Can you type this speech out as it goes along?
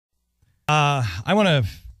I want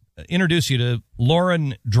to introduce you to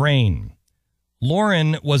Lauren Drain.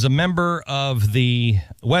 Lauren was a member of the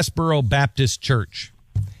Westboro Baptist Church,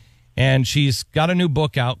 and she's got a new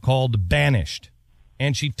book out called Banished.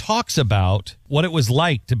 And she talks about what it was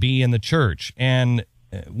like to be in the church. And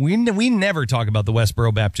we never talk about the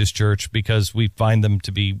Westboro Baptist Church because we find them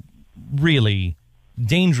to be really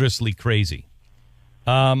dangerously crazy.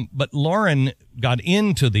 But Lauren got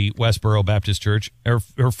into the Westboro Baptist Church.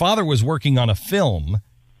 Her father was working on a film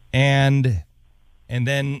and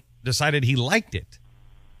then decided he liked it.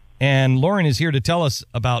 And Lauren is here to tell us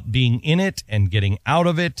about being in it and getting out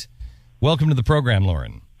of it. Welcome to the program,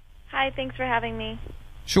 Lauren. Hi, thanks for having me.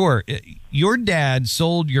 Sure. Your dad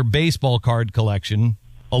sold your baseball card collection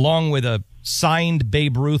along with a signed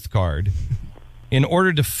Babe Ruth card in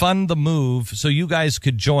order to fund the move so you guys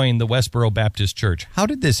could join the Westboro Baptist Church. How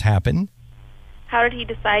did this happen? How did he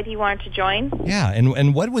decide he wanted to join? Yeah,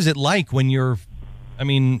 and what was it like when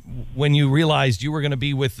when you realized you were going to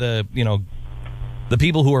be with the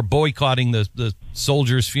people who are boycotting the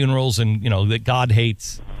soldiers' funerals and, that God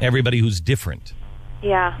hates everybody who's different?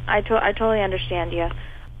 Yeah, I totally understand you.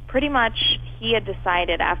 Pretty much he had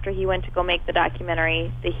decided after he went to go make the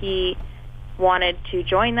documentary that he wanted to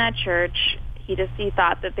join that church. He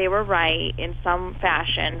thought that they were right in some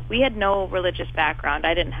fashion. We had no religious background.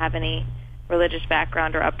 I didn't have any religious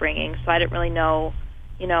background or upbringing, so I didn't really know,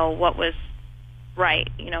 what was right,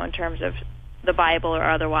 in terms of the Bible or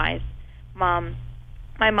otherwise.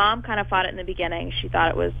 My mom kind of fought it in the beginning. She thought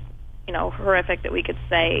it was, horrific that we could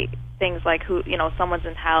say things like someone's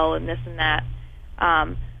in hell and this and that.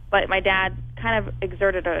 But my dad kind of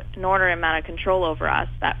exerted an inordinate amount of control over us.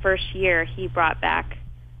 That first year, he brought back,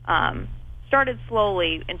 started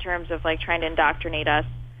slowly in terms of trying to indoctrinate us.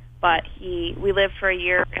 But we lived for a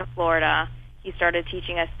year in Florida. He started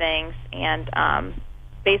teaching us things, and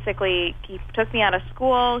basically he took me out of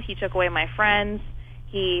school. He took away my friends.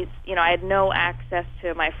 I had no access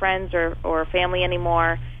to my friends or family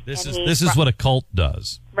anymore. This is what a cult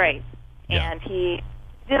does. Right. Yeah. And he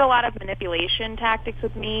did a lot of manipulation tactics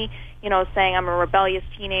with me, saying I'm a rebellious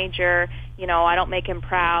teenager, I don't make him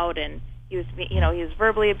proud, and he was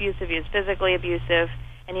verbally abusive, he was physically abusive,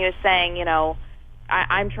 and he was saying,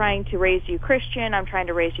 I'm trying to raise you Christian, I'm trying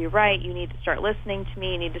to raise you right, you need to start listening to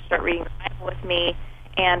me, you need to start reading the Bible with me,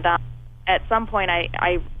 and at some point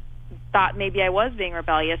I thought maybe I was being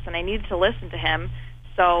rebellious and I needed to listen to him,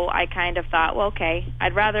 so I kind of thought, well, okay,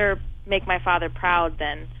 I'd rather make my father proud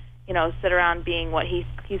than sit around being what he's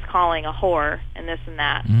calling a whore and this and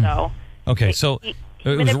that. So okay,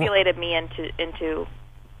 he manipulated me into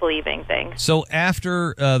believing things. So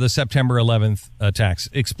after the September 11th attacks,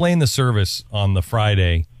 explain the service on the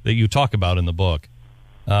Friday that you talk about in the book.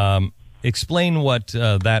 Explain what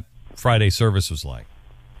that Friday service was like.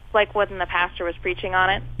 Like when the pastor was preaching on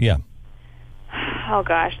it? Yeah. Oh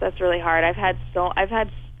gosh, that's really hard.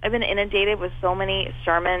 I've been inundated with so many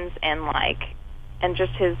sermons and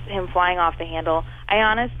just him flying off the handle. I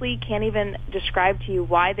honestly can't even describe to you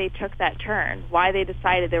why they took that turn, why they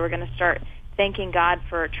decided they were going to start thanking God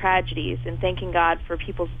for tragedies and thanking God for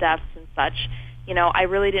people's deaths and such. I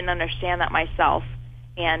really didn't understand that myself.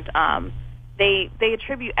 And they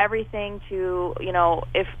attribute everything to,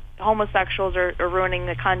 if homosexuals are ruining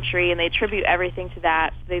the country, and they attribute everything to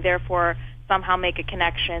that. They therefore somehow make a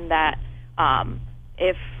connection that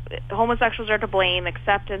if homosexuals are to blame,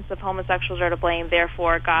 acceptance of homosexuals are to blame,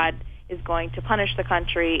 therefore God is going to punish the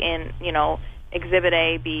country in, Exhibit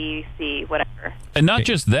A, B, C, whatever. And not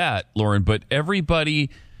just that, Lauren, but everybody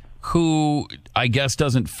who, I guess,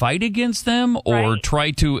 doesn't fight against them or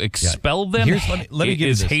try to expel them let me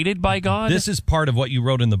is hated by God? This is part of what you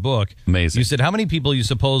wrote in the book. Amazing. You said how many people you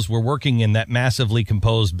suppose were working in that massively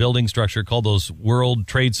composed building structure called those World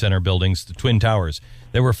Trade Center buildings, the Twin Towers.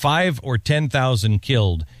 There were 5,000 or 10,000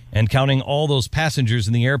 killed, and counting all those passengers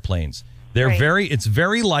in the airplanes. It's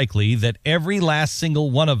very likely that every last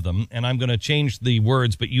single one of them, and I'm going to change the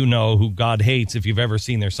words, but who God hates if you've ever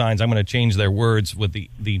seen their signs. I'm going to change their words with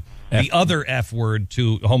the other F word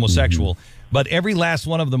to homosexual. Mm-hmm. But every last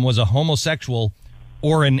one of them was a homosexual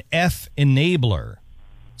or an F enabler.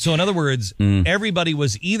 So in other words, everybody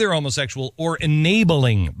was either homosexual or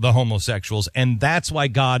enabling the homosexuals, and that's why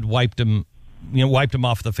God wiped them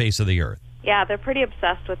off the face of the earth. Yeah, they're pretty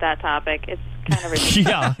obsessed with that topic. It's kind of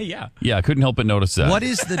ridiculous. Yeah. I couldn't help but notice that. What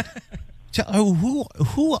is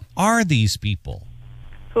who are these people?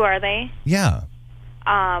 Who are they? Yeah.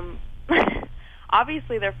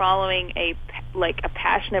 Obviously, they're following a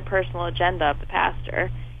passionate personal agenda of the pastor,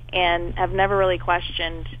 and have never really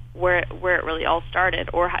questioned where it really all started,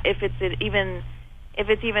 or if it's even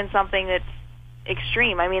something that's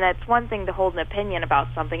extreme. I mean, it's one thing to hold an opinion about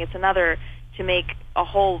something. It's another to make a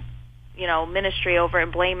whole, ministry over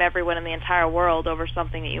and blame everyone in the entire world over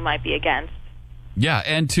something that you might be against. Yeah,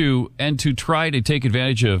 and to try to take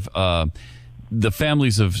advantage of the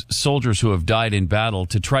families of soldiers who have died in battle,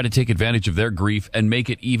 to try to take advantage of their grief and make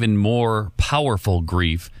it even more powerful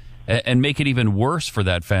grief, and make it even worse for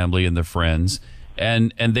that family and their friends.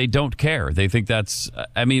 And they don't care. They think that's.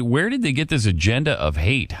 I mean, where did they get this agenda of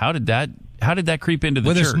hate? How did that creep into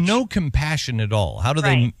the church? There's no compassion at all. How do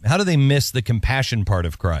they miss the compassion part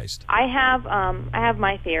of Christ? I have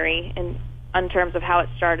my theory in terms of how it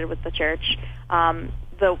started with the church.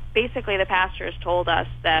 Basically the pastors told us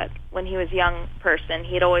that when he was a young person,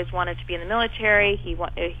 he'd always wanted to be in the military. He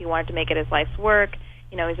wanted to make it his life's work.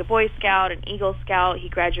 He's a Boy Scout, an Eagle Scout. He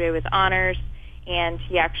graduated with honors, and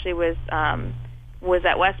he actually was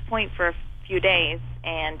at West Point for a few days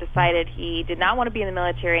and decided he did not want to be in the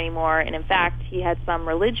military anymore. And in fact, he had some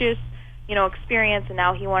religious, experience, and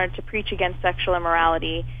now he wanted to preach against sexual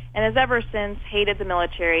immorality, and has ever since hated the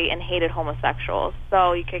military and hated homosexuals.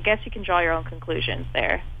 So I guess you can draw your own conclusions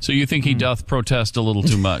there. So you think he doth protest a little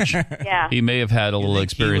too much? Yeah. He may have had a little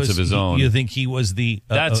experience of his own. You think he was the...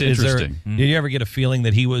 That's interesting. Did you ever get a feeling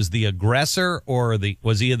that he was the aggressor, or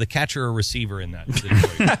was he the catcher or receiver in that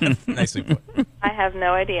situation? Nicely put. I have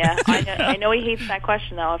no idea. I know he hates that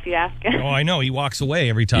question, though, if you ask him. Oh, I know. He walks away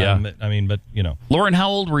every time. Yeah. But. Lauren, how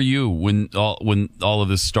old were you when all of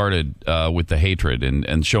this started with the hatred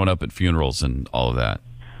and showing up at funerals and all of that?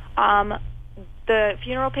 The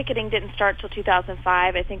funeral picketing didn't start till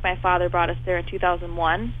 2005. I think my father brought us there in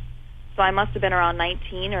 2001. So I must have been around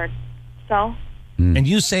 19 or so. And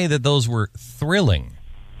you say that those were thrilling.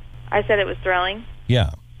 I said it was thrilling. Yeah.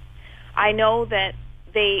 I know that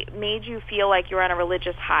they made you feel like you're on a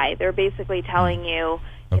religious high. They're basically telling you,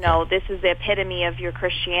 this is the epitome of your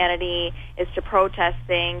Christianity, is to protest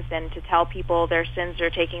things and to tell people their sins are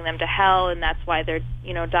taking them to hell, and that's why they're,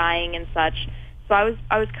 dying and such. So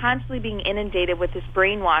I was constantly being inundated with this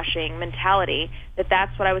brainwashing mentality that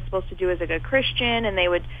that's what I was supposed to do as a good Christian, and they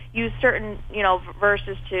would use certain,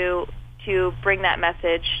 verses to bring that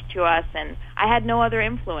message to us, and I had no other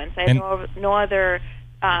influence. I had no other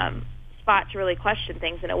spot to really question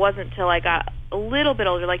things, and it wasn't until I got a little bit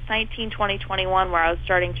older, like 19, 20, 21, where I was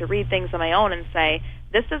starting to read things on my own and say,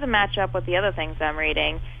 this doesn't match up with the other things I'm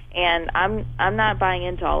reading, and I'm not buying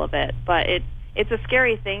into all of it. But it's a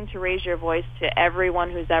scary thing to raise your voice to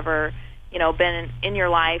everyone who's ever, been in your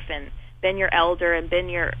life and been your elder and been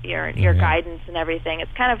your guidance and everything.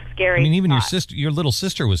 It's kind of scary. I mean, even your little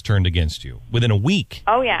sister was turned against you within a week.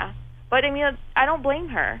 Oh, yeah. But, I don't blame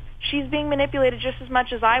her. She's being manipulated just as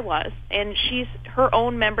much as I was. And her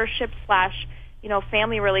own membership /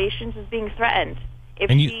 family relations is being threatened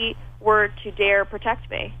if she were to dare protect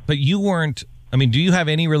me. But you weren't... do you have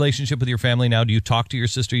any relationship with your family now? Do you talk to your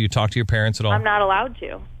sister? You talk to your parents at all? I'm not allowed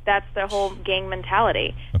to. That's the whole gang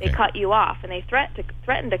mentality. Okay. They cut you off, and they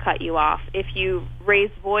threaten to cut you off if you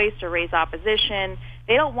raise voice or raise opposition.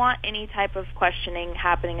 They don't want any type of questioning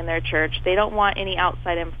happening in their church. They don't want any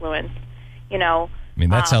outside influence.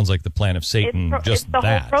 That sounds like the plan of Satan. It's the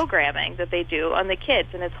whole programming that they do on the kids,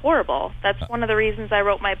 and it's horrible. That's one of the reasons I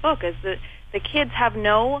wrote my book, is that the kids have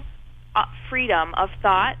no freedom of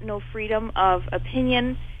thought, no freedom of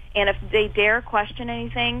opinion, and if they dare question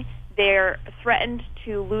anything, they're threatened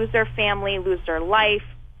to lose their family, lose their life,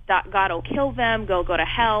 God will kill them, go to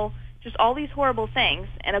hell, just all these horrible things.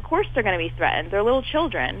 And of course they're going to be threatened. They're little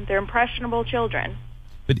children. They're impressionable children.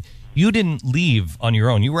 But you didn't leave on your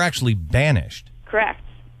own. You were actually banished. Correct.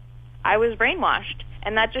 I was brainwashed,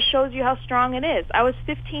 and that just shows you how strong it is. I was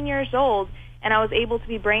 15 years old, and I was able to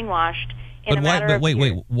be brainwashed in a matter of years.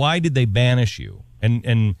 Wait. Why did they banish you?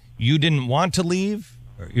 And you didn't want to leave?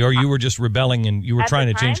 Or you were just rebelling and you were trying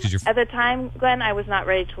to change because you're... At the time, Glenn, I was not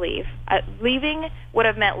ready to leave. Leaving would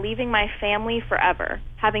have meant leaving my family forever,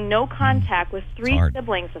 having no contact with 3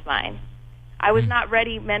 siblings of mine. I was not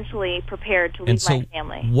ready, mentally prepared to leave my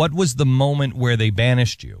family. What was the moment where they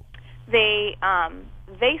banished you? They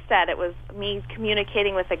said it was me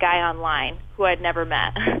communicating with a guy online who I'd never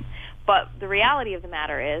met. But the reality of the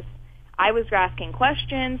matter is, I was asking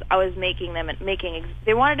questions. I was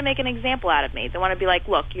they wanted to make an example out of me. They wanted to be like,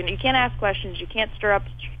 look, you can't ask questions. You can't stir up,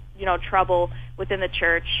 trouble within the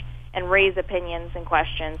church and raise opinions and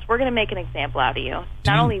questions. We're going to make an example out of you.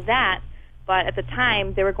 Not only that, but at the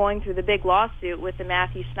time they were going through the big lawsuit with the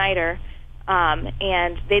Matthew Snyder,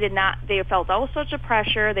 and they felt all sorts of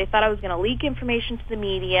pressure. They thought I was going to leak information to the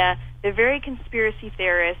media. They're very conspiracy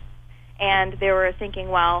theorists, and they were thinking,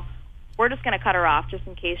 well, we're just going to cut her off just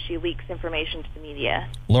in case she leaks information to the media.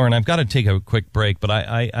 Lauren, I've got to take a quick break, but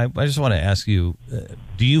I just want to ask you,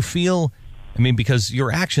 do you feel, I mean, because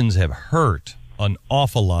your actions have hurt an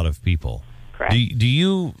awful lot of people. Correct. Do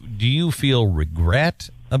you feel regret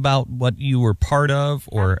about what you were part of,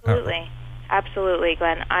 or Absolutely,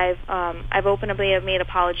 Glenn. I've openly made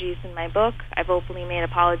apologies in my book. I've openly made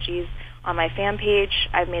apologies on my fan page.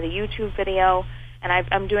 I've made a YouTube video, and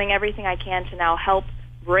I'm doing everything I can to now help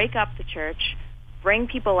break up the church, bring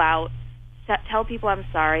people out, tell people I'm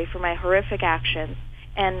sorry for my horrific actions,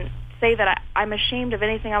 and say that I'm ashamed of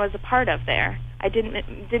anything I was a part of there. I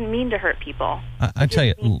didn't mean to hurt people. I tell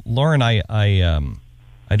you, Lauren, I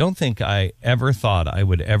don't think I ever thought I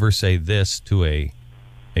would ever say this to a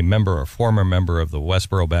member or former member of the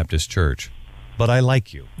Westboro Baptist Church, but I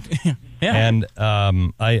like you. Yeah. And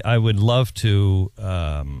I would love to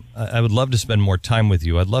spend more time with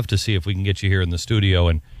you. I'd love to see if we can get you here in the studio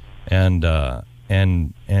and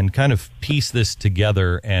kind of piece this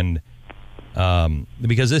together, and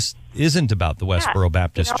because this isn't about the Westboro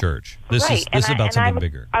Baptist Church. This is about something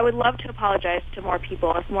bigger. I would love to apologize to more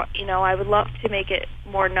people. If more, I would love to make it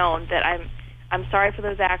more known that I'm sorry for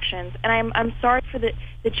those actions, and I'm sorry for the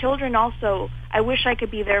children also. I wish I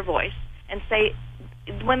could be their voice and say,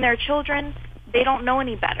 when they're children, they don't know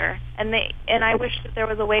any better, and I wish that there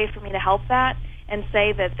was a way for me to help that and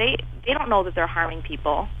say that they don't know that they're harming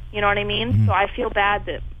people. You know what I mean? Mm-hmm. So I feel bad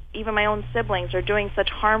that even my own siblings are doing such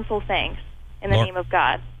harmful things in the name of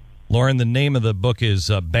God. Lauren, the name of the book is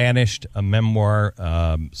Banished, a memoir,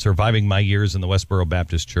 surviving my years in the Westboro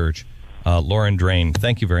Baptist Church. Lauren Drain,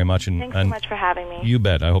 thank you very much. Thanks so much for having me. You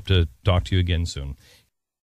bet. I hope to talk to you again soon.